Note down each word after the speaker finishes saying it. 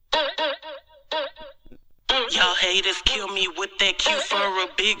haters kill me with that cute for a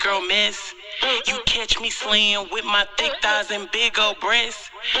big girl mess. You catch me slaying with my thick thighs and big old breasts.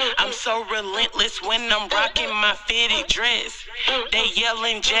 I'm so relentless when I'm rocking my fitted dress. They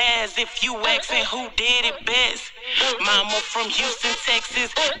yelling jazz if you asking who did it best. Mama from Houston,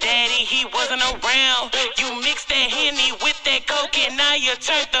 Texas, daddy, he wasn't around. You mix that Henny with that Coke and now you're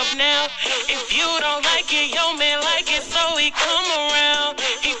turned up now. If you don't like it, your man like it, so he come around.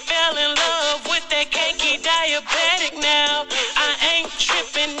 He fell in love with that cake, he diabetic now. I ain't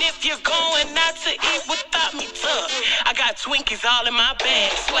tripping if you're going out to eat without me, tough. I got Twinkies all in my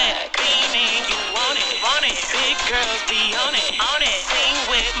bag, swag, beaming, you want it, want it. Big girls be on it, on it. Sing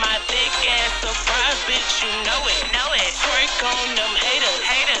with my thick ass, surprise, bitch, you know it, know it. Twerk on them haters,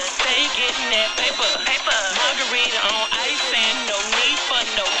 haters. Stay getting that paper, paper. Margarita on ice and no need for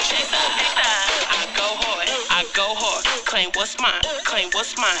no chaser. I go hard, I go hard. Claim what's mine, claim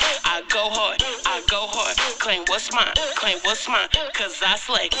what's mine. I go hard, I go hard. Claim what's mine, claim what's mine. Cause I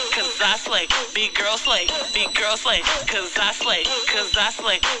slay, cause I slay. Big girl slay, big girl slay. Cause I slay, cause I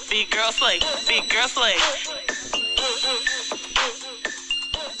slay. Big girl slay, big girl slay.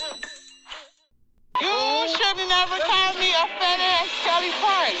 You shouldn't never call me a fat ass Kelly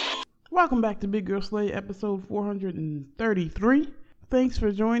Party. Welcome back to Big Girl Slay, episode 433. Thanks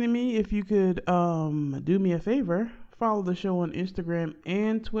for joining me. If you could do me a favor, follow the show on Instagram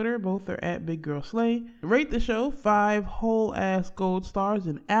and Twitter. Both are at Big Girl Slay. Rate the show 5 whole ass gold stars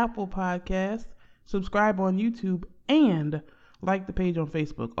in Apple Podcasts. Subscribe on YouTube and like the page on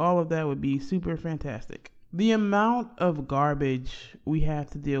Facebook. All of that would be super fantastic. The amount of garbage we have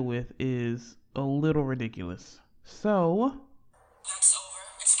to deal with is a little ridiculous. So, That's over.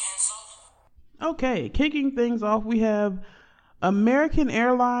 It's canceled. okay, kicking things off, we have American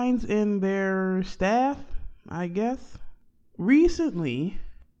Airlines and their staff, I guess. Recently,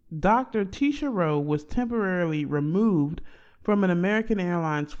 Dr. Tisha Rowe was temporarily removed from an American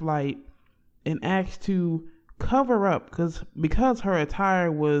Airlines flight and asked to cover up because her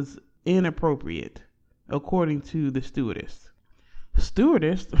attire was inappropriate, according to the stewardess.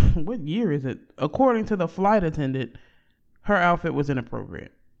 Stewardess? What year is it? According to the flight attendant, her outfit was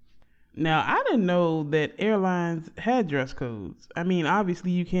inappropriate. Now, I didn't know that airlines had dress codes. I mean,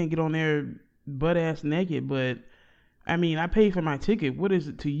 obviously you can't get on there butt-ass naked, but, I mean, I paid for my ticket. What is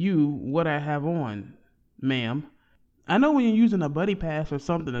it to you what I have on, ma'am? I know when you're using a buddy pass or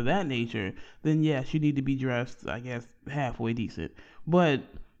something of that nature, then yes, you need to be dressed, I guess, halfway decent. But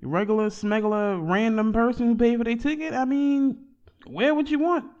regular, smuggler, random person who paid for their ticket, I mean, wear what you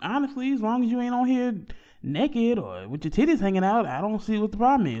want. Honestly, as long as you ain't on here naked or with your titties hanging out, I don't see what the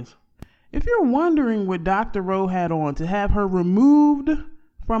problem is. If you're wondering what Dr. Rowe had on to have her removed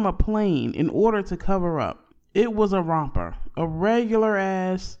from a plane in order to cover up, it was a romper. A regular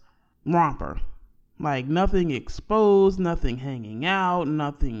ass romper. Like nothing exposed, nothing hanging out,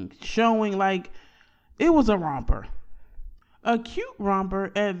 nothing showing. Like, it was a romper. A cute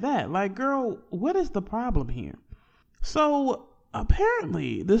romper at that. Like, girl, what is the problem here? So,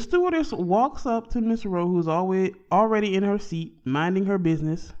 apparently, the stewardess walks up to Miss Rowe, who's already in her seat, minding her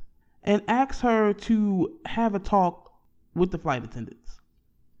business, and asks her to have a talk with the flight attendants.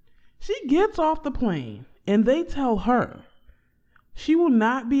 She gets off the plane, and they tell her she will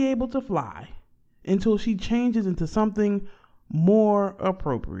not be able to fly until she changes into something more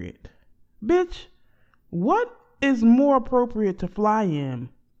appropriate. Bitch, what is more appropriate to fly in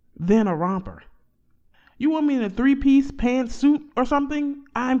than a romper? You want me in a 3-piece pantsuit or something?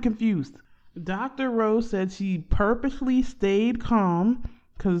 I'm confused. Dr. Rowe said she purposely stayed calm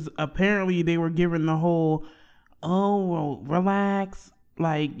because apparently they were giving the whole, oh, well, relax.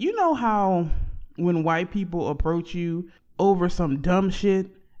 Like, you know how when white people approach you over some dumb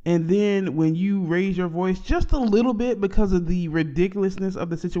shit, and then when you raise your voice just a little bit because of the ridiculousness of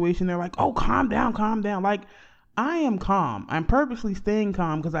the situation, they're like, oh, calm down, calm down. Like, I am calm. I'm purposely staying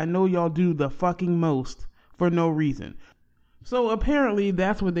calm because I know y'all do the fucking most for no reason. So apparently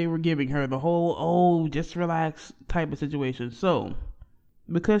that's what they were giving her, the whole, oh, just relax type of situation. So,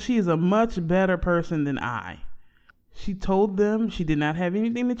 because she is a much better person than I, she told them she did not have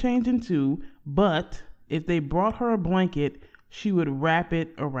anything to change into, but if they brought her a blanket, she would wrap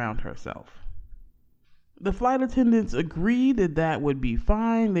it around herself. The flight attendants agreed that that would be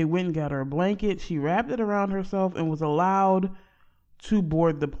fine. They went and got her a blanket. She wrapped it around herself and was allowed to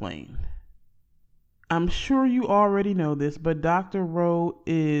board the plane. I'm sure you already know this, but Dr. Rowe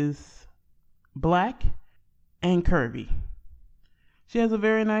is black and curvy. She has a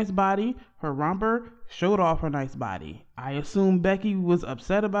very nice body. Her romper showed off her nice body. I assume Becky was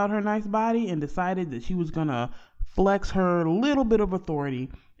upset about her nice body and decided that she was going to flex her little bit of authority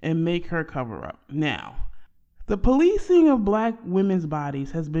and make her cover up. Now, The policing of black women's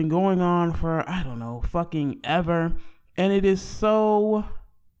bodies has been going on for, I don't know, fucking ever. And it is so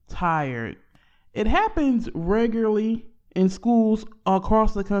tired. It happens regularly in schools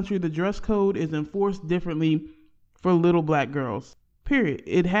across the country. The dress code is enforced differently for little black girls. Period.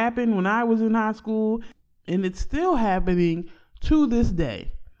 It happened when I was in high school, and it's still happening to this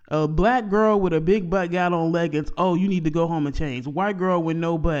day. A black girl with a big butt got on leggings. Oh, you need to go home and change. White girl with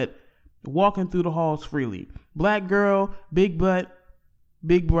no butt walking through the halls freely. Black girl, big butt,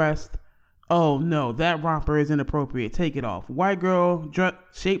 big breast. Oh no, that romper is inappropriate. Take it off. White girl,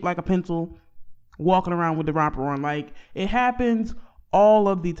 shaped like a pencil, walking around with the romper on. Like, it happens all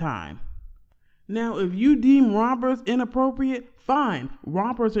of the time. Now, if you deem rompers inappropriate, fine.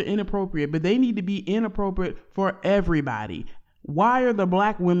 Rompers are inappropriate, but they need to be inappropriate for everybody. Why are the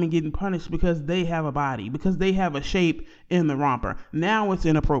black women getting punished because they have a body, because they have a shape in the romper? Now it's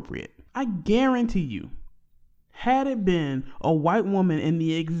inappropriate. I guarantee you, had it been a white woman in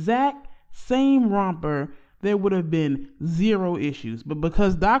the exact same romper, there would have been zero issues. But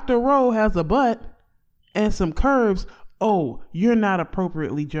because Dr. Rowe has a butt and some curves, oh, you're not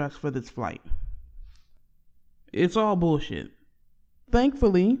appropriately dressed for this flight. It's all bullshit.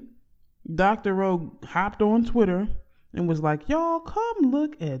 Thankfully, Dr. Rowe hopped on Twitter and was like, y'all, come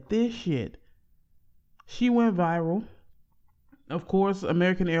look at this shit. She went viral. Of course,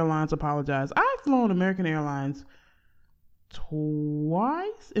 American Airlines apologized. I've flown American Airlines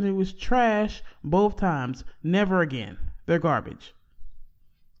twice, and it was trash both times. Never again. They're garbage.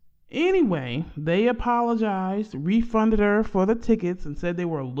 Anyway, they apologized, refunded her for the tickets, and said they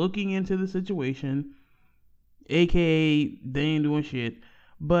were looking into the situation, aka they ain't doing shit.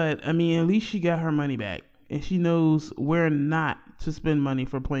 But I mean, at least she got her money back, and she knows where not to spend money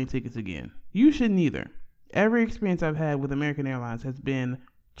for plane tickets again. You shouldn't either. Every experience I've had with American Airlines has been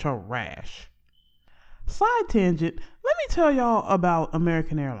trash. Side tangent, let me tell y'all about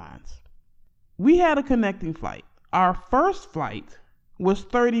American Airlines. We had a connecting flight. Our first flight was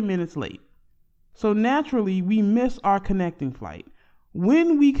 30 minutes late. So naturally, we missed our connecting flight.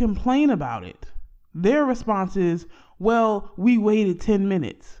 When we complain about it, their response is, well, we waited 10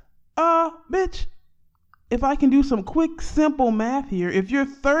 minutes. Bitch, if I can do some quick, simple math here, if you're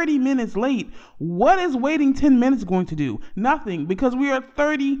 30 minutes late, what is waiting 10 minutes going to do? Nothing, because we are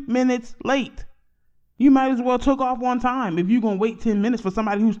 30 minutes late. You might as well took off on time. If you're going to wait 10 minutes for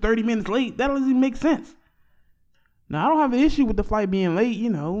somebody who's 30 minutes late, that doesn't even make sense. Now, I don't have an issue with the flight being late. You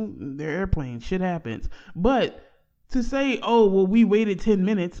know, they're airplanes. Shit happens. But to say, oh, well, we waited 10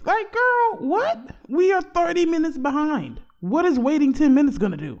 minutes. Like, girl, what? We are 30 minutes behind. What is waiting 10 minutes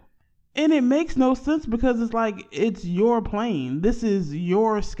going to do? And it makes no sense because it's like, it's your plane. This is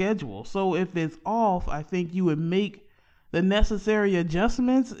your schedule. So if it's off, I think you would make the necessary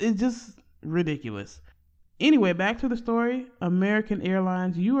adjustments. It's just ridiculous. Anyway, back to the story. American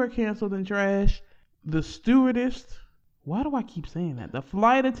Airlines, you are canceled and trash. The stewardess, why do I keep saying that? The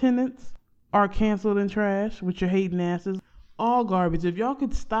flight attendants are canceled and trash with your hating asses. All garbage. If y'all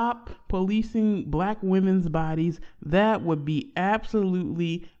could stop policing black women's bodies, that would be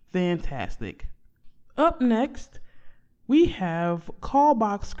absolutely fantastic. Up next, we have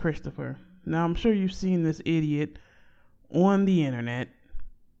Callbox Christopher. Now, I'm sure you've seen this idiot on the internet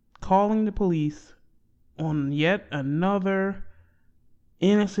calling the police on yet another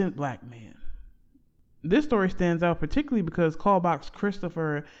innocent black man. This story stands out particularly because Callbox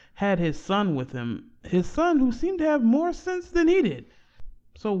Christopher had his son with him. His son who seemed to have more sense than he did.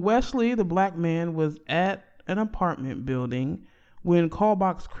 So Wesley, the black man, was at an apartment building when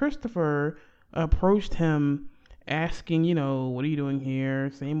Callbox Christopher approached him asking, you know, what are you doing here?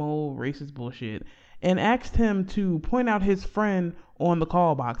 Same old racist bullshit. And asked him to point out his friend on the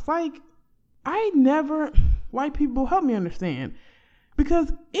call box. Like, white people, help me understand. Because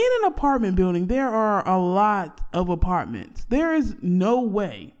in an apartment building, there are a lot of apartments. There is no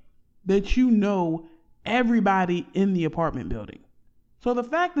way that you know everybody in the apartment building. So the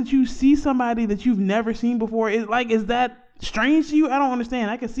fact that you see somebody that you've never seen before, is that strange to you? I don't understand.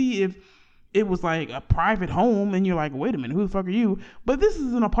 I can see if it was like a private home and you're like, wait a minute, who the fuck are you? But this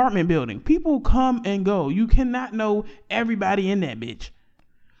is an apartment building. People come and go. You cannot know everybody in that bitch.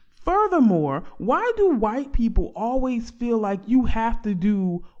 Furthermore, why do white people always feel like you have to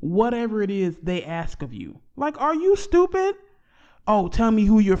do whatever it is they ask of you? Like, are you stupid? Oh, tell me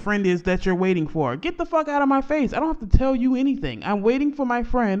who your friend is that you're waiting for. Get the fuck out of my face. I don't have to tell you anything. I'm waiting for my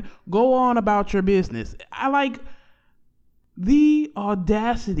friend. Go on about your business. I like the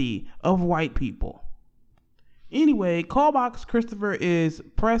audacity of white people. Anyway, Callbox Christopher is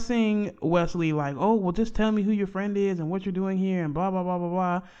pressing Wesley like, oh, well, just tell me who your friend is and what you're doing here and blah, blah, blah, blah,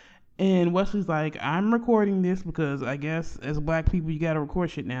 blah. And Wesley's like, I'm recording this because I guess as black people, you got to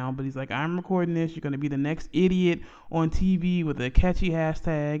record shit now. But he's like, I'm recording this. You're going to be the next idiot on TV with a catchy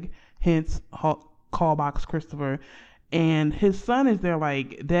hashtag, hence Callbox Christopher. And his son is there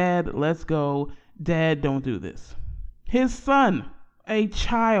like, Dad, let's go. Dad, don't do this. His son, a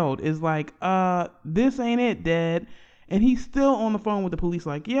child, is like, this ain't it, Dad. And he's still on the phone with the police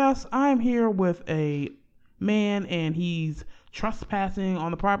like, yes, I'm here with a man and he's trespassing on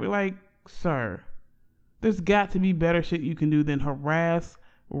the property. Like, sir, there's got to be better shit you can do than harass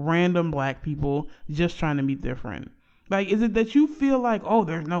random black people just trying to meet their friend. Like, is it that you feel like, oh,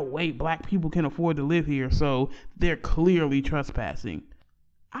 there's no way black people can afford to live here, so they're clearly trespassing?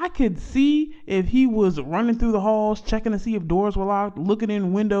 I could see if he was running through the halls, checking to see if doors were locked, looking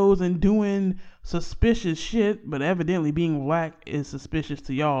in windows and doing suspicious shit, but evidently being black is suspicious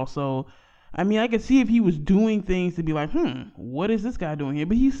to y'all. So, I mean, I could see if he was doing things to be like, what is this guy doing here?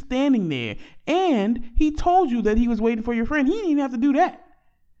 But he's standing there, and he told you that he was waiting for your friend. He didn't even have to do that.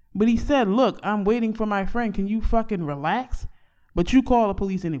 But he said, look, I'm waiting for my friend. Can you fucking relax? But you call the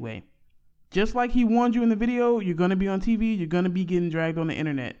police anyway. Just like he warned you in the video, you're going to be on TV, you're going to be getting dragged on the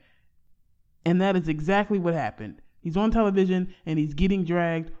internet. And that is exactly what happened. He's on television, and he's getting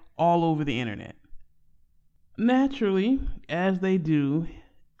dragged all over the internet. Naturally, as they do,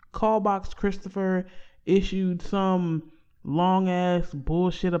 Callbox Christopher issued some long-ass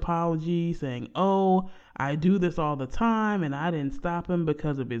bullshit apology saying, oh, I do this all the time, and I didn't stop him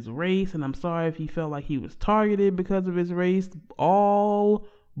because of his race, and I'm sorry if he felt like he was targeted because of his race. All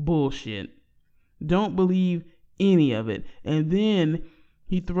bullshit. Don't believe any of it. And then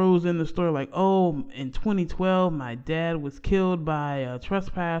he throws in the story like, oh, in 2012, my dad was killed by a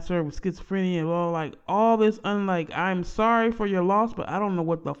trespasser with schizophrenia and all this. Unlike, I'm sorry for your loss, but I don't know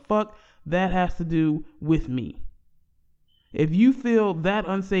what the fuck that has to do with me. If you feel that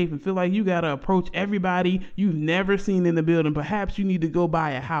unsafe and feel like you got to approach everybody you've never seen in the building, perhaps you need to go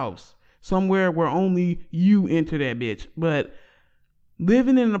buy a house somewhere where only you enter that bitch. But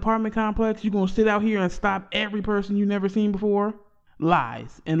living in an apartment complex, you're going to sit out here and stop every person you've never seen before?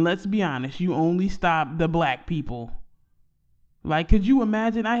 Lies. And let's be honest, you only stop the black people. Like, could you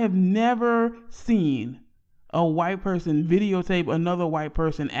imagine? I have never seen a white person videotape another white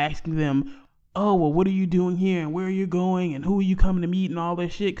person asking them, oh, well, what are you doing here and where are you going and who are you coming to meet and all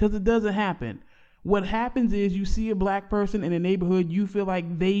that shit? Because it doesn't happen. What happens is you see a black person in a neighborhood you feel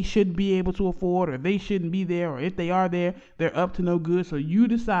like they should be able to afford, or they shouldn't be there, or if they are there, they're up to no good, so you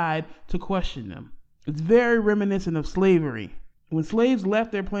decide to question them. It's very reminiscent of slavery. When slaves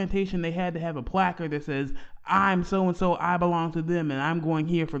left their plantation, they had to have a placard that says, I'm so-and-so, I belong to them, and I'm going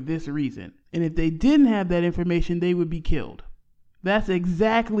here for this reason. And if they didn't have that information, they would be killed. That's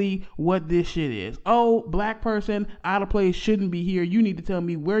exactly what this shit is. Oh, black person, out of place, shouldn't be here. You need to tell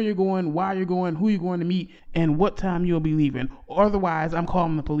me where you're going, why you're going, who you're going to meet, and what time you'll be leaving. Otherwise, I'm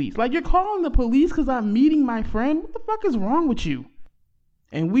calling the police. Like, you're calling the police because I'm meeting my friend? What the fuck is wrong with you?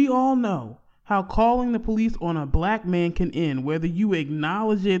 And we all know how calling the police on a black man can end, whether you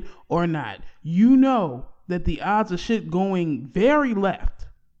acknowledge it or not. You know that the odds of shit going very left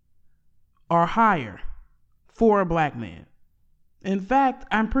are higher for a black man. In fact,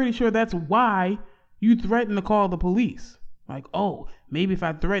 I'm pretty sure that's why you threaten to call the police. Like, oh, maybe if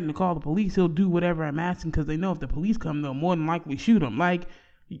I threaten to call the police, he'll do whatever I'm asking because they know if the police come, they'll more than likely shoot him. Like,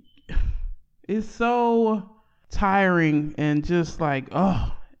 it's so tiring and just like,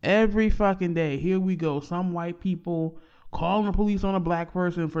 oh, every fucking day, here we go. Some white people calling the police on a black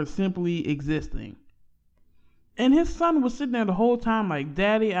person for simply existing. And his son was sitting there the whole time like,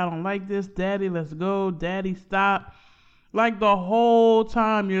 Daddy, I don't like this. Daddy, let's go. Daddy, stop. Like the whole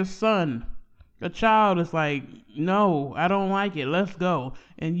time your son, a child, is like, no, I don't like it. Let's go.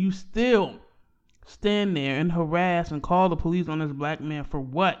 And you still stand there and harass and call the police on this black man for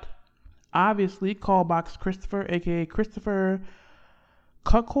what? Obviously, Callbox Christopher, a.k.a. Christopher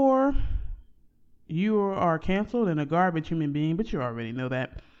Cuckor, you are canceled and a garbage human being, but you already know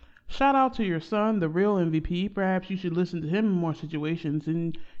that. Shout out to your son, the real MVP. Perhaps you should listen to him in more situations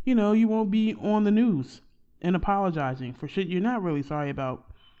and, you won't be on the news and apologizing for shit you're not really sorry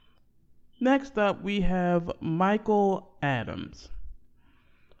about. Next up, we have Michael Adams.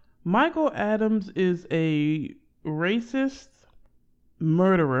 Michael Adams is a racist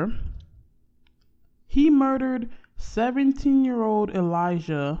murderer. He murdered 17-year-old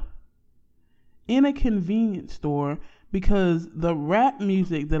Elijah in a convenience store because the rap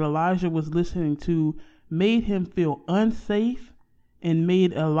music that Elijah was listening to made him feel unsafe and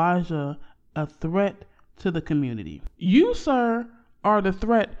made Elijah a threat to the community. You, sir, are the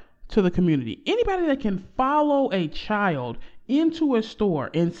threat to the community. Anybody that can follow a child into a store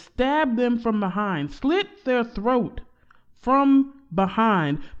and stabbed them from behind, slit their throat from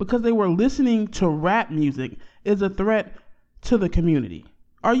behind because they were listening to rap music is a threat to the community.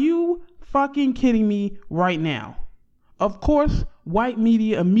 Are you fucking kidding me right now? Of course, white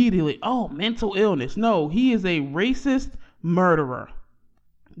media immediately, oh, mental illness. No, he is a racist murderer.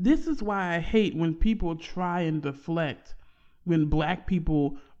 This is why I hate when people try and deflect when black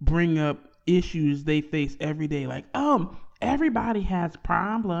people bring up issues they face every day. Like, everybody has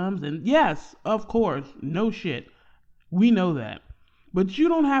problems. And yes, of course, no shit. We know that. But you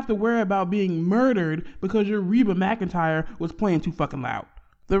don't have to worry about being murdered because your Reba McEntire was playing too fucking loud.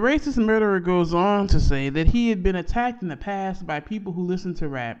 The racist murderer goes on to say that he had been attacked in the past by people who listen to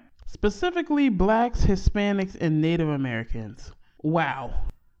rap, specifically blacks, Hispanics, and Native Americans. Wow.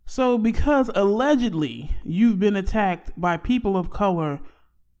 So because allegedly you've been attacked by people of color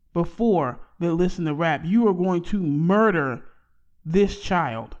before that listen to rap, you are going to murder this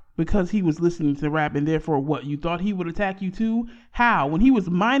child because he was listening to rap, and therefore what? You thought he would attack you too? How? When he was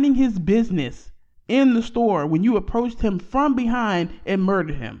minding his business in the store, when you approached him from behind and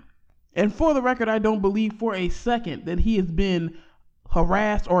murdered him. And for the record, I don't believe for a second that he has been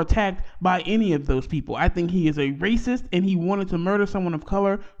harassed or attacked by any of those people. I think he is a racist and he wanted to murder someone of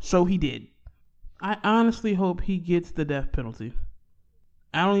color, so he did. I honestly hope he gets the death penalty.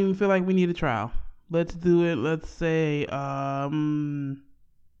 I don't even feel like we need a trial. Let's do it, let's say,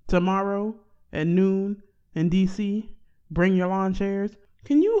 tomorrow at noon in DC. Bring your lawn chairs.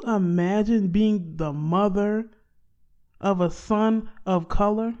 Can you imagine being the mother of a son of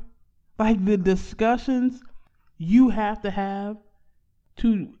color? Like the discussions you have to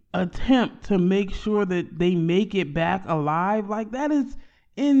attempt to make sure that they make it back alive. Like, that is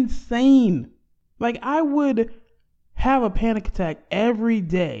insane. Like, I would have a panic attack every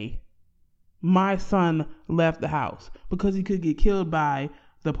day my son left the house because he could get killed by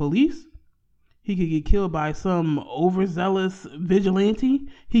the police. He could get killed by some overzealous vigilante.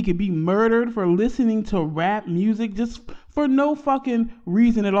 He could be murdered for listening to rap music just for no fucking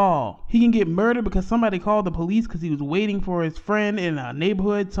reason at all. He can get murdered because somebody called the police because he was waiting for his friend in a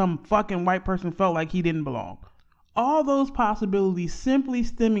neighborhood. Some fucking white person felt like he didn't belong. All those possibilities simply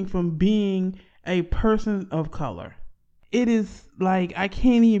stemming from being a person of color. It is like, I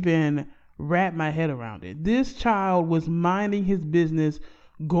can't even wrap my head around it. This child was minding his business,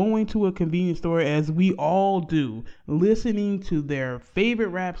 going to a convenience store, as we all do, listening to their favorite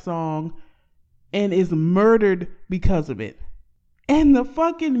rap song, and is murdered because of it. And the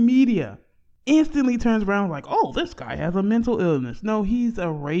fucking media instantly turns around like, oh, this guy has a mental illness. No, he's a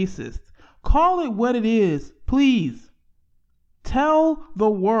racist. Call it what it is, please. Tell the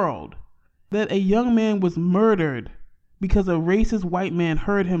world that a young man was murdered because a racist white man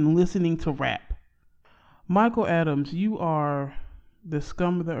heard him listening to rap. Michael Adams, you are the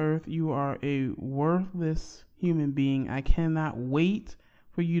scum of the earth. You are a worthless human being. I cannot wait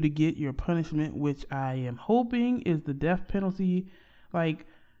for you to get your punishment, which I am hoping is the death penalty. Like,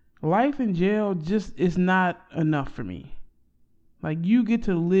 life in jail just is not enough for me. Like, you get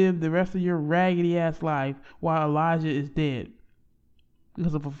to live the rest of your raggedy ass life while Elijah is dead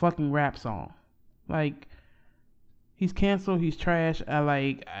because of a fucking rap song. Like, he's canceled. He's trash.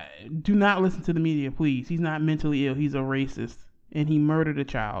 Do not listen to the media, please. He's not mentally ill. He's a racist. And he murdered a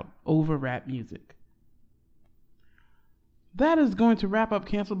child over rap music. That is going to wrap up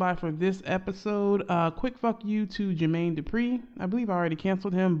Cancel By for this episode. Quick fuck you to Jermaine Dupri. I believe I already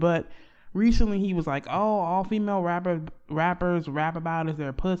canceled him, but recently he was like, oh, all female rappers rap about is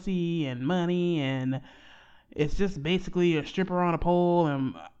their pussy and money, and it's just basically a stripper on a pole,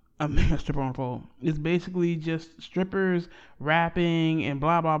 and a stripper on a pole. It's basically just strippers rapping and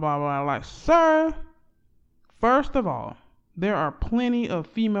blah, blah, blah, blah. Like, sir, first of all, there are plenty of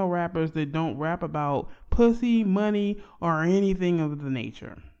female rappers that don't rap about pussy, money, or anything of the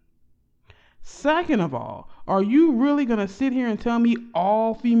nature. Second of all, are you really going to sit here and tell me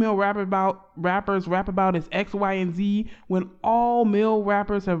all female rappers rap about is X, Y, and Z when all male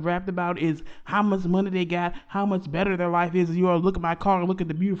rappers have rapped about is how much money they got, how much better their life is? You all look at my car, look at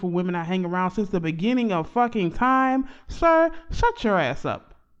the beautiful women I hang around since the beginning of fucking time. Sir, shut your ass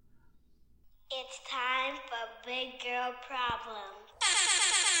up. It's time for Big Girl Problem.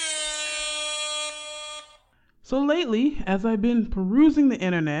 So lately, as I've been perusing the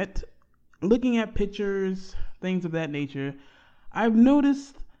internet, looking at pictures, things of that nature, I've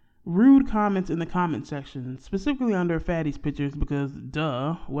noticed rude comments in the comment section, specifically under Fatty's pictures, because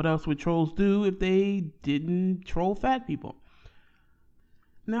duh, what else would trolls do if they didn't troll fat people?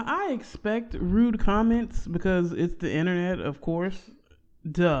 Now, I expect rude comments because it's the internet, of course,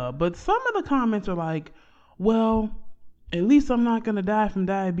 duh, but some of the comments are like, well, At least I'm not going to die from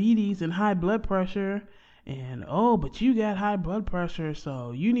diabetes and high blood pressure. And, oh, but you got high blood pressure,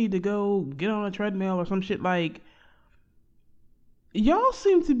 so you need to go get on a treadmill or some shit. Like, y'all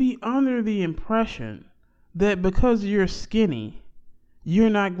seem to be under the impression that because you're skinny, you're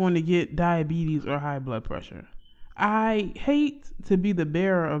not going to get diabetes or high blood pressure. I hate to be the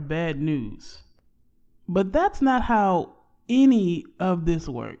bearer of bad news, but that's not how any of this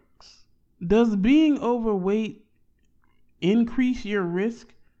works. Does being overweight increase your risk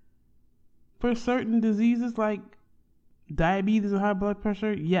for certain diseases like diabetes and high blood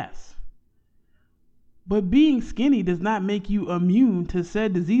pressure? Yes. But being skinny does not make you immune to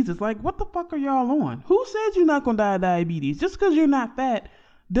said diseases. Like, what the fuck are y'all on? Who said you're not going to die of diabetes? Just because you're not fat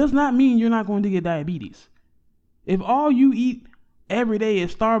does not mean you're not going to get diabetes. If all you eat every day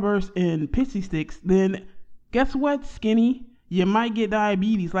is Starburst and Pixie Sticks, then guess what, skinny? You might get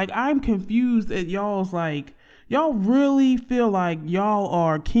diabetes. Like, I'm confused at y'all's, like, y'all really feel like y'all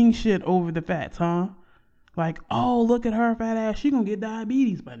are king shit over the fats, huh? Like, oh, look at her fat ass. She gonna get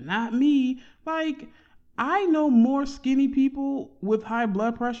diabetes, but not me. Like, I know more skinny people with high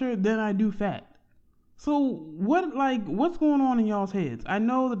blood pressure than I do fat. So what's going on in y'all's heads? I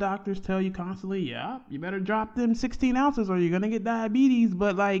know the doctors tell you constantly, yeah, you better drop them 16 ounces or you're gonna get diabetes,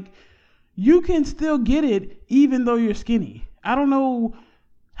 but like, you can still get it even though you're skinny. I don't know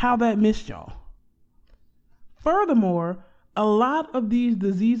how that missed y'all. Furthermore, a lot of these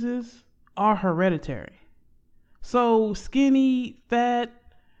diseases are hereditary. So skinny, fat,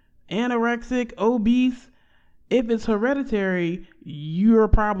 anorexic, obese, if it's hereditary, you're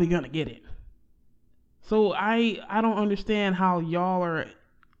probably going to get it. So I don't understand how y'all are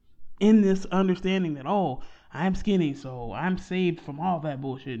in this understanding that, oh, I'm skinny, so I'm saved from all that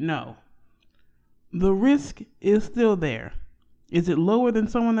bullshit. No. The risk is still there. Is it lower than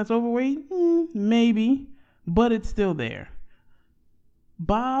someone that's overweight? Maybe, but it's still there.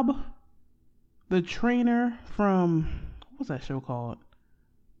 Bob, the trainer from, what's that show called?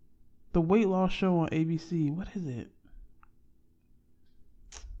 The weight loss show on ABC. What is it?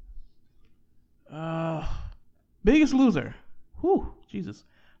 Biggest Loser. Whew, Jesus.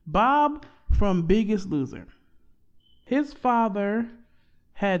 Bob from Biggest Loser. His father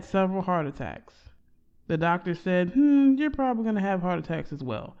had several heart attacks. The doctor said, you're probably going to have heart attacks as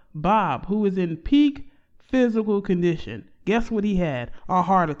well. Bob, who is in peak physical condition, guess what he had? A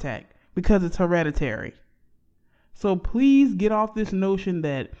heart attack, because it's hereditary. So please get off this notion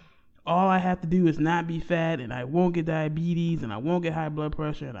that all I have to do is not be fat and I won't get diabetes and I won't get high blood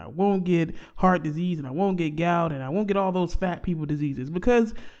pressure and I won't get heart disease and I won't get gout and I won't get all those fat people diseases,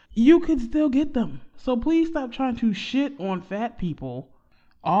 because you could still get them. So please stop trying to shit on fat people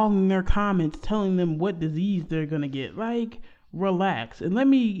all in their comments telling them what disease they're going to get. Like, relax. And let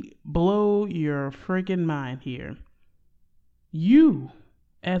me blow your freaking mind here. You,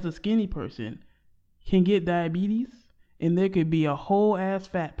 as a skinny person, can get diabetes, and there could be a whole ass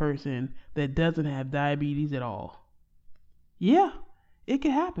fat person that doesn't have diabetes at all. Yeah, it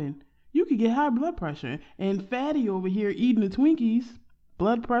could happen. You could get high blood pressure, and Fatty over here eating the Twinkies,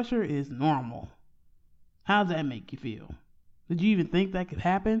 blood pressure is normal. How's that make you feel? Did you even think that could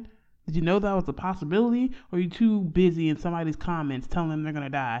happen? Did you know that was a possibility? Or are you too busy in somebody's comments telling them they're going to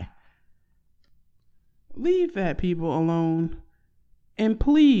die? Leave fat people alone. And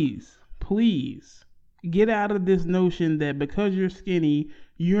please, please, get out of this notion that because you're skinny,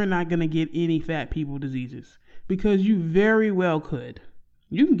 you're not going to get any fat people diseases. Because you very well could.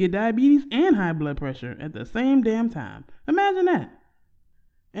 You can get diabetes and high blood pressure at the same damn time. Imagine that.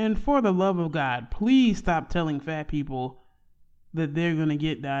 And for the love of God, please stop telling fat people that they're going to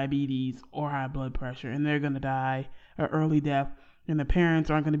get diabetes or high blood pressure and they're going to die an early death and the parents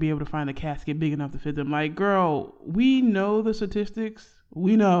aren't going to be able to find a casket big enough to fit them. Like, girl, we know the statistics.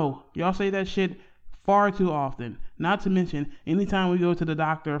 We know. Y'all say that shit far too often. Not to mention, anytime we go to the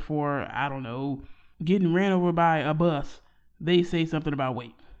doctor for, I don't know, getting ran over by a bus, they say something about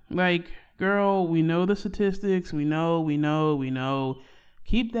weight. Like, girl, we know the statistics. We know.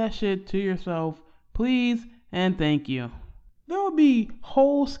 Keep that shit to yourself, please, and thank you. There will be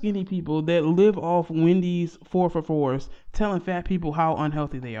whole skinny people that live off Wendy's 4 for $4s telling fat people how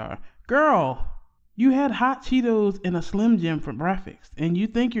unhealthy they are. Girl, you had hot Cheetos and a Slim Jim for breakfast, and you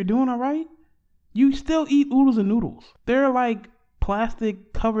think you're doing all right? You still eat oodles and noodles. They're like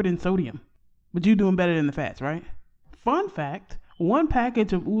plastic covered in sodium, but you're doing better than the fats, right? Fun fact, one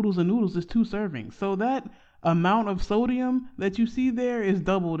package of oodles and noodles is 2 servings, so that amount of sodium that you see there is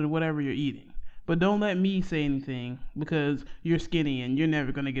doubled in whatever you're eating. But don't let me say anything because you're skinny and you're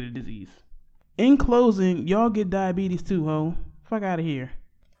never going to get a disease. In closing, y'all get diabetes too, ho. Fuck out of here.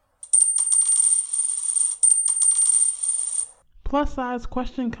 plus size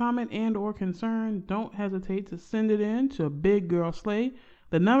question, comment, and or concern, don't hesitate to send it in to biggirlslay,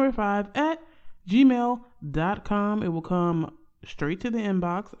 the number 5 at gmail.com. It will come straight to the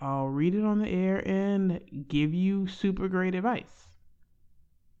inbox. I'll read it on the air and give you super great advice.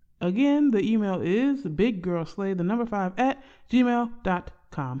 Again, the email is biggirlslay, the number 5 at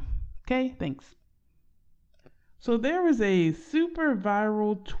gmail.com. Okay, thanks. So there was a super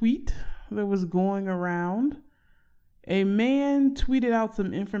viral tweet that was going around. A man tweeted out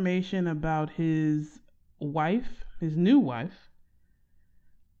some information about his wife, his new wife.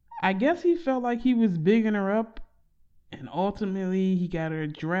 I guess he felt like he was bigging her up, and ultimately he got her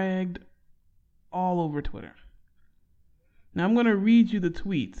dragged all over Twitter. Now I'm going to read you the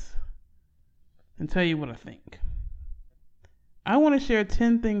tweets and tell you what I think. I want to share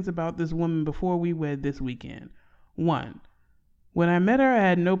 10 things about this woman before we wed this weekend. 1. When I met her, I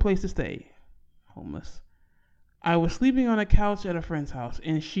had no place to stay. Homeless. I was sleeping on a couch at a friend's house,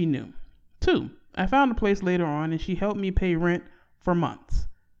 and she knew. 2. I found a place later on, and she helped me pay rent for months.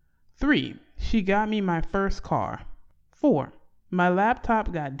 3. She got me my first car. 4. My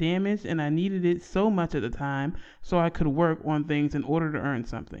laptop got damaged, and I needed it so much at the time so I could work on things in order to earn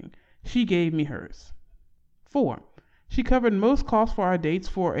something. She gave me hers. 4. She covered most costs for our dates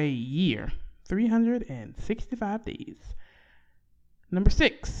for a year, 365 days. Number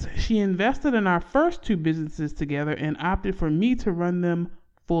 6, she invested in our first 2 businesses together and opted for me to run them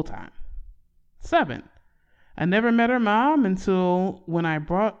full time. 7, I never met her mom until when I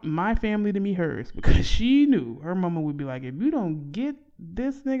brought my family to meet hers, because she knew her mama would be like, if you don't get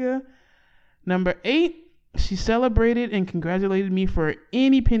this nigga. Number 8, she celebrated and congratulated me for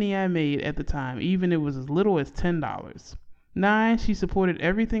any penny I made at the time, even if it was as little as $10. 9, she supported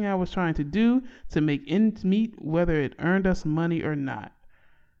everything I was trying to do to make ends meet, whether it earned us money or not.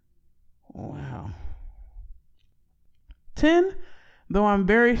 Wow. 10, though I'm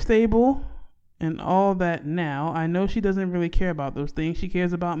very stable and all that now, I know she doesn't really care about those things. She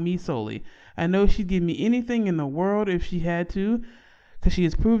cares about me solely. I know she'd give me anything in the world if she had to, because she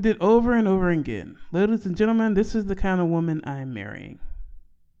has proved it over and over again. Ladies and gentlemen, this is the kind of woman I'm marrying.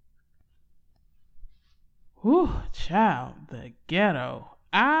 Whew, child, the ghetto.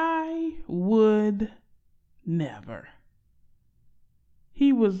 I would never.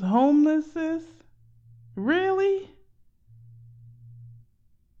 He was homeless, sis? Really?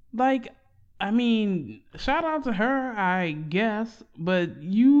 Like, I mean, shout out to her, I guess, but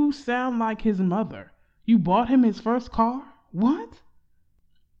you sound like his mother. You bought him his first car? What?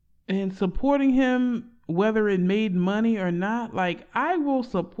 And supporting him, whether it made money or not, like, I will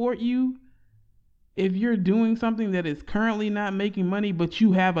support you if you're doing something that is currently not making money, but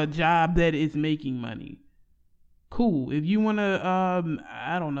you have a job that is making money. Cool. If you want to,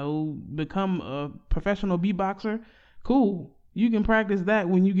 I don't know, become a professional beatboxer, cool. You can practice that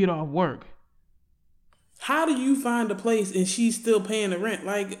when you get off work. How do you find a place and she's still paying the rent?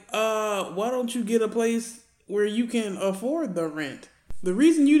 Like, why don't you get a place where you can afford the rent? The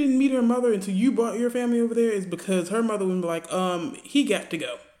reason you didn't meet her mother until you brought your family over there is because her mother would be like, he got to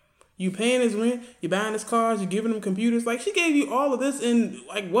go. You paying his rent, you buying his cars, you giving him computers. Like, she gave you all of this, and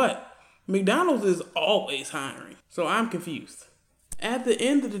like what? McDonald's is always hiring. So I'm confused. At the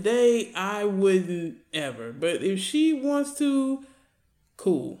end of the day, I wouldn't ever. But if she wants to,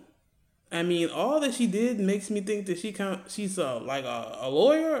 cool. I mean, all that she did makes me think that she's like a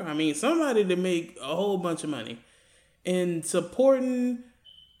lawyer. I mean, somebody to make a whole bunch of money. And supporting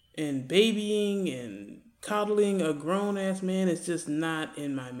and babying and coddling a grown-ass man is just not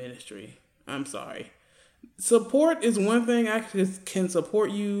in my ministry. I'm sorry. Support is one thing. I can support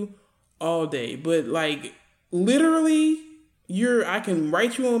you all day. But, like, literally, I can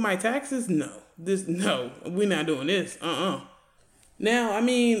write you on my taxes? No. We're not doing this. Now, I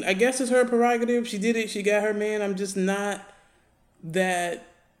mean, I guess it's her prerogative. She did it. She got her man. I'm just not that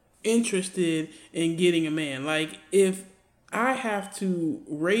interested in getting a man. Like, if I have to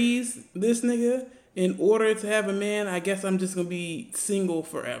raise this nigga in order to have a man, I guess I'm just going to be single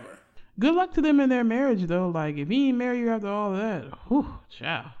forever. Good luck to them in their marriage, though. Like, if he ain't marry you after all of that, whew,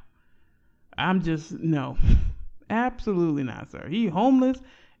 child. No. Absolutely not, sir. He homeless,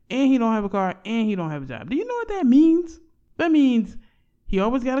 and he don't have a car, and he don't have a job. Do you know what that means? That means he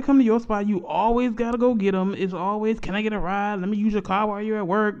always got to come to your spot. You always got to go get him. It's always, can I get a ride? Let me use your car while you're at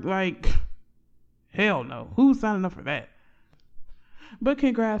work. Like, hell no. Who's signing up for that? But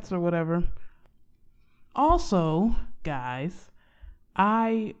congrats or whatever. Also, guys,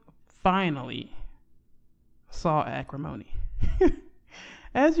 I finally saw Acrimony.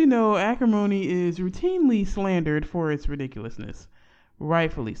 As you know, Acrimony is routinely slandered for its ridiculousness.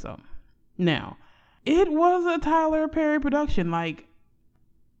 Rightfully so. Now, It was a Tyler Perry production. Like,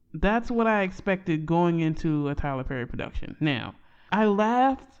 that's what I expected going into a Tyler Perry production. Now, I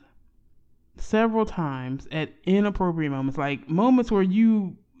laughed several times at inappropriate moments, like moments where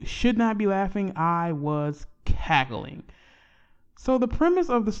you should not be laughing. I was cackling. So the premise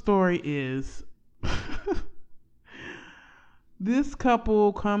of the story is this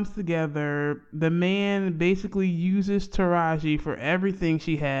couple comes together. The man basically uses Taraji for everything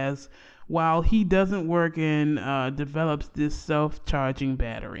she has, while he doesn't work and develops this self-charging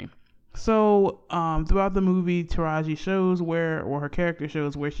battery. So throughout the movie, Taraji shows or her character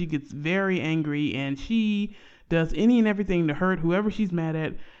shows where she gets very angry and she does any and everything to hurt whoever she's mad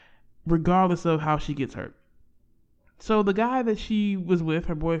at, regardless of how she gets hurt. So the guy that she was with,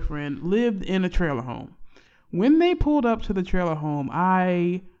 her boyfriend, lived in a trailer home. When they pulled up to the trailer home,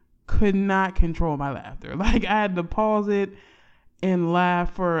 I could not control my laughter. Like, I had to pause it and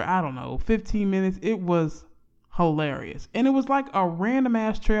laugh for, 15 minutes. It was hilarious. And it was like a random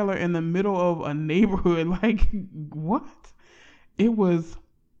ass trailer in the middle of a neighborhood. Like, what? It was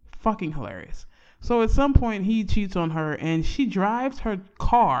fucking hilarious. So at some point he cheats on her and she drives her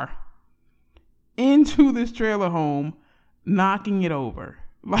car into this trailer home, knocking it over.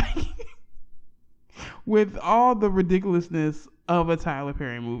 Like, with all the ridiculousness of a Tyler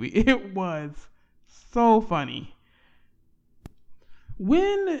Perry movie. It was so funny.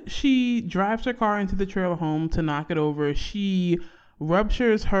 When she drives her car into the trailer home to knock it over, she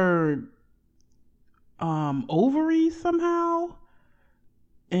ruptures her ovaries somehow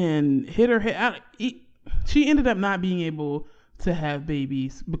and hit her head. She ended up not being able to have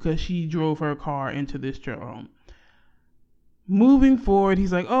babies because she drove her car into this trailer home. Moving forward,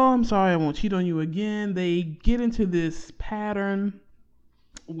 he's like, oh, I'm sorry, I won't cheat on you again. They get into this pattern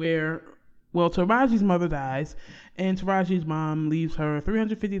where, Taraji's mother dies, and Taraji's mom leaves her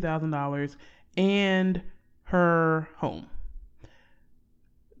 $350,000 and her home.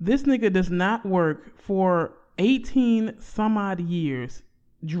 This nigga does not work for 18 some odd years,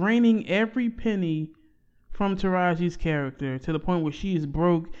 draining every penny from Taraji's character to the point where she is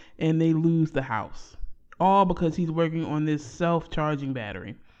broke and they lose the house. All because he's working on this self-charging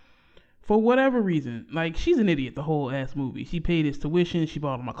battery. For whatever reason, like, she's an idiot the whole ass movie. She paid his tuition, she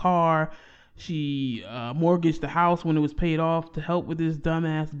bought him a car, she mortgaged the house when it was paid off to help with this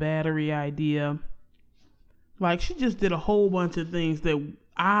dumbass battery idea. Like, she just did a whole bunch of things that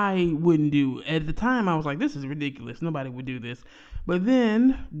I wouldn't do. At the time, I was like, this is ridiculous. Nobody would do this. But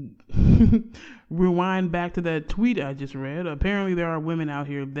then, rewind back to that tweet I just read. Apparently, there are women out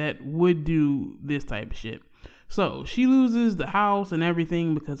here that would do this type of shit. So, she loses the house and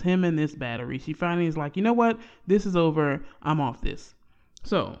everything because him and this battery. She finally is like, you know what? This is over. I'm off this.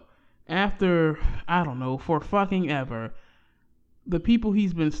 So, after, for fucking ever, the people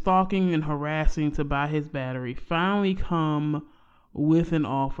he's been stalking and harassing to buy his battery finally come with an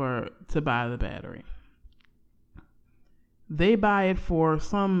offer to buy the battery. They buy it for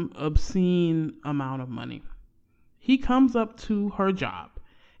some obscene amount of money. He comes up to her job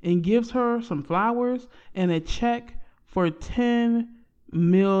and gives her some flowers and a check for $10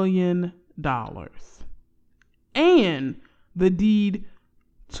 million. And the deed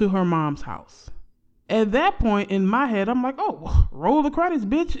to her mom's house. At that point in my head, I'm like, oh, roll the credits,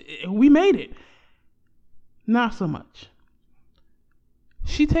 bitch. We made it. Not so much.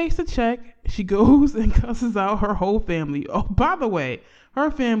 She takes the check, she goes and cusses out her whole family. Oh, by the way,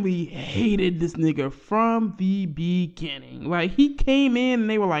 her family hated this nigga from the beginning. Like, he came in and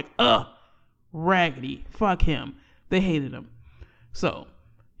they were like, raggedy, fuck him. They hated him. So,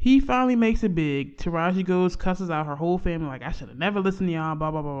 he finally makes it big. Taraji goes, cusses out her whole family, like, I should have never listened to y'all, blah,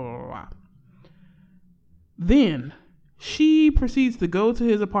 blah, blah, blah, blah. Then, she proceeds to go to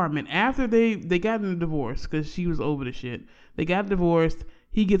his apartment after they got in a divorce because she was over the shit. They got divorced.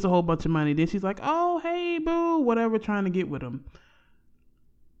 He gets a whole bunch of money. Then she's like, oh, hey, boo, whatever, trying to get with him.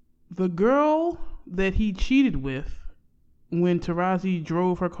 The girl that he cheated with when Taraji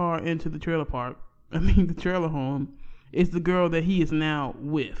drove her car into the trailer home, is the girl that he is now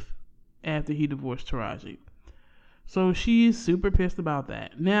with after he divorced Taraji. So she's super pissed about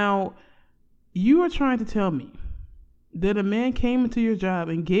that. Now, you are trying to tell me that a man came into your job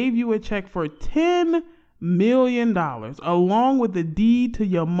and gave you a check for $10 million along with the deed to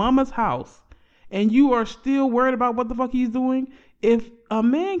your mama's house, and you are still worried about what the fuck he's doing? If a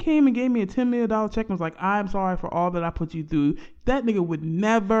man came and gave me a $10 million check and was like, I'm sorry for all that I put you through, that nigga would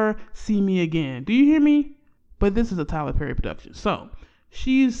never see me again. Do you hear me? But this is a Tyler Perry production. So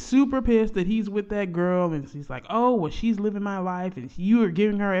she's super pissed that he's with that girl, and she's like, oh, well, she's living my life and you are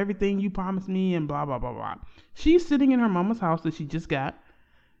giving her everything you promised me and blah, blah, blah, blah. She's sitting in her mama's house that she just got,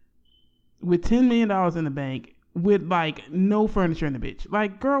 with $10 million in the bank with like no furniture in the bitch.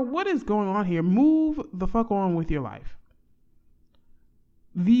 Like, girl, what is going on here? Move the fuck on with your life.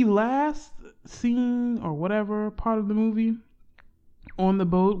 The last scene or whatever part of the movie on the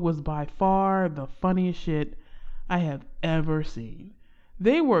boat was by far the funniest shit I have ever seen.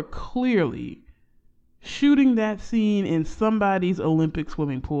 They were clearly shooting that scene in somebody's Olympic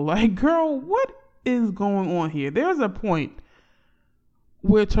swimming pool. Like, girl, what is going on here? There's a point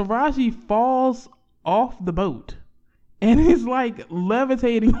where Taraji falls off the boat and is like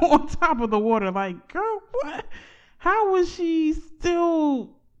levitating on top of the water. Like, girl, what? How was she still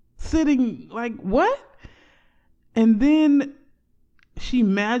sitting? Like, what? And then she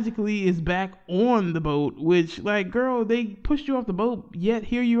magically is back on the boat, which, like, girl, they pushed you off the boat, yet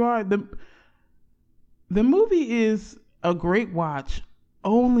here you are. The movie is a great watch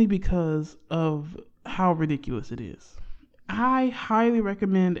only because of how ridiculous it is. I highly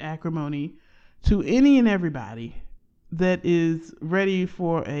recommend Acrimony to any and everybody that is ready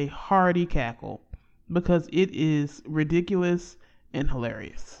for a hearty cackle, because it is ridiculous and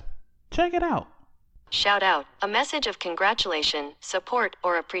hilarious. Check it out. Shout out, a message of congratulation, support,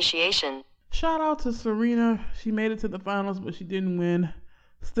 or appreciation. Shout out to Serena. She made it to the finals, but she didn't win.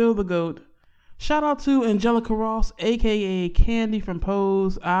 Still the GOAT. Shout out to Angelica Ross, aka Candy from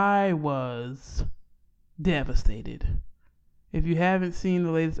Pose. I was devastated. If you haven't seen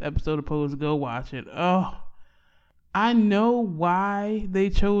the latest episode of Pose, go watch it. Oh, I know why they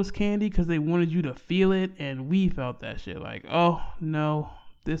chose Candy, because they wanted you to feel it, and we felt that shit. Like, oh no,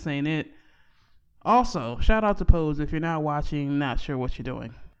 this ain't it. Also, shout out to Pose. If you're not watching, not sure what you're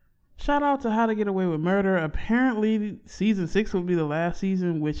doing. Shout out to How to Get Away with Murder. Apparently, season 6 will be the last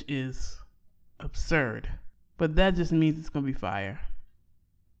season, which is absurd. But that just means it's going to be fire.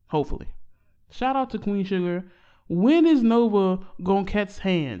 Hopefully. Shout out to Queen Sugar. When is Nova going to catch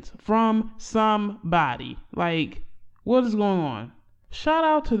hands from somebody? Like, what is going on? Shout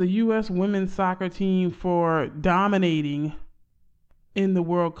out to the U.S. women's soccer team for dominating in the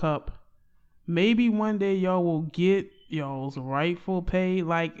World Cup. Maybe one day y'all will get y'all's rightful pay.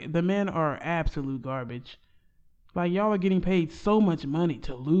 Like, the men are absolute garbage. Like, y'all are getting paid so much money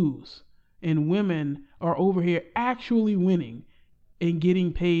to lose. And women are over here actually winning and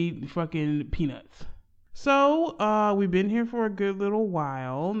getting paid fucking peanuts. So, we've been here for a good little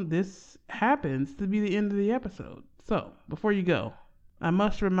while. This happens to be the end of the episode. So, before you go, I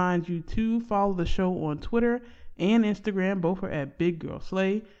must remind you to follow the show on Twitter and Instagram. Both are at Big Girl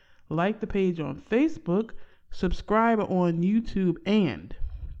Slay. Like the page on Facebook, subscribe on YouTube, and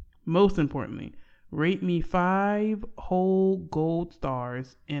most importantly, rate me 5 whole gold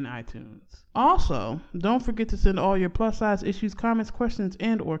stars in iTunes. Also, don't forget to send all your plus size issues, comments, questions,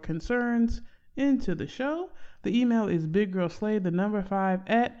 and or concerns into the show. The email is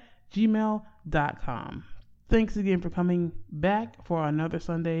biggirlslay5@gmail.com. Thanks again for coming back for another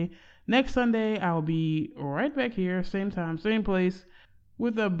Sunday. Next Sunday, I will be right back here, same time, same place,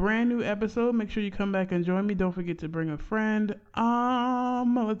 with a brand new episode. Make sure you come back and join me. Don't forget to bring a friend.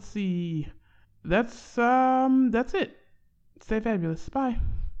 Let's see. That's it. Stay fabulous. Bye.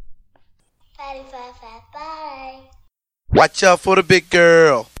 Bye. Watch out for the big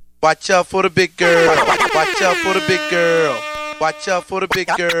girl. Watch out for the big girl. Watch out for the big girl. Watch out for the big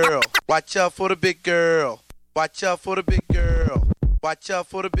girl. Watch out for the big girl. Watch out for the big girl. Watch out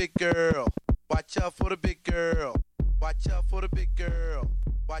for the big girl. Watch out for the big girl. Watch out for the big girl.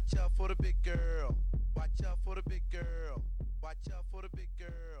 Watch out for the big girl. Watch out for the big girl. Watch out for the big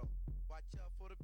girl.